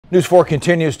News 4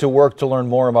 continues to work to learn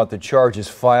more about the charges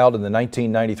filed in the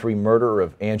 1993 murder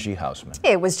of Angie Housman.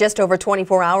 It was just over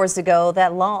 24 hours ago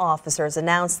that law officers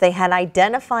announced they had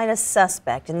identified a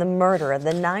suspect in the murder of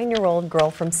the 9-year-old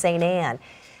girl from St. Anne.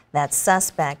 That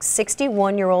suspect,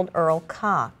 61-year-old Earl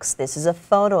Cox. This is a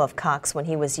photo of Cox when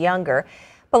he was younger.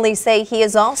 Police say he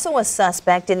is also a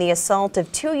suspect in the assault of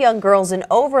 2 young girls in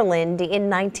Overland in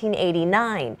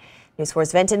 1989. News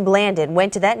 4's Venton Blandon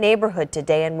went to that neighborhood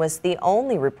today and was the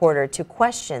only reporter to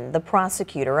question the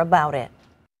prosecutor about it.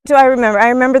 Do I remember? I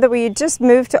remember that we had just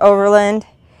moved to Overland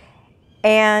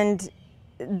and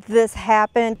this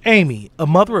happened. Amy, a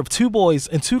mother of 2 boys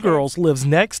and 2 girls, lives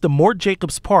next to Mort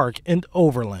Jacobs Park in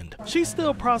Overland. She's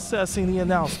still processing the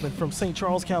announcement from St.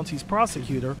 Charles County's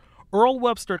prosecutor. Earl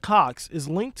Webster Cox is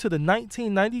linked to the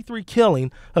 1993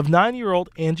 killing of 9-year-old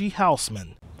Angie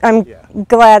Housman. I'm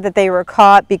glad that they were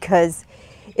caught because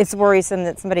it's worrisome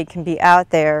that somebody can be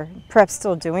out there perhaps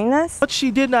still doing this. What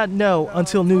she did not know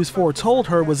until News 4 told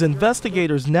her was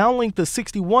investigators now linked the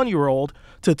 61-year-old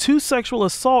to 2 sexual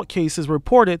assault cases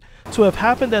reported to have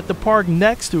happened at the park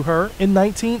next to her in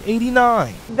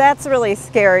 1989. That's really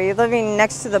scary, living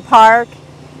next to the park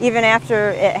even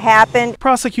after it happened.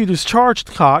 Prosecutors charged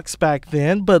Cox back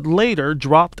then, but later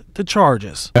dropped the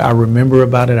charges. I remember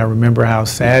about it. I remember how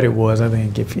sad it was. I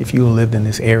think if you lived in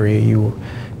this area, you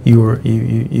were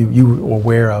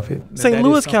aware of it. St.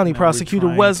 Louis County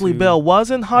Prosecutor Wesley Bell was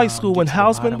in high school when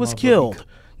Housman was killed.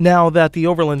 Now that the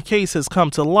Overland case has come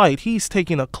to light, he's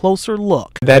taking a closer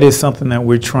look. That is something that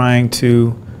we're trying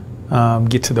to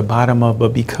get to the bottom of,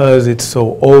 but because it's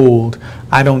so old,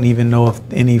 I don't even know if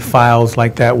any files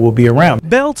like that will be around.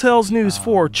 Bell tells News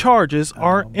 4 charges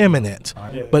are imminent,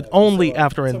 but only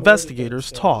after investigators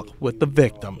talk with the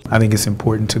victim. I think it's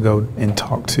important to go and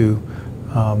talk to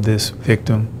this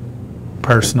victim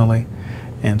personally,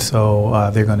 and so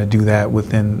they're going to do that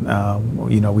within,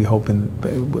 we hope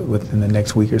within the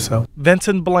next week or so.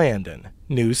 Venton Blandon,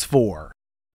 News 4.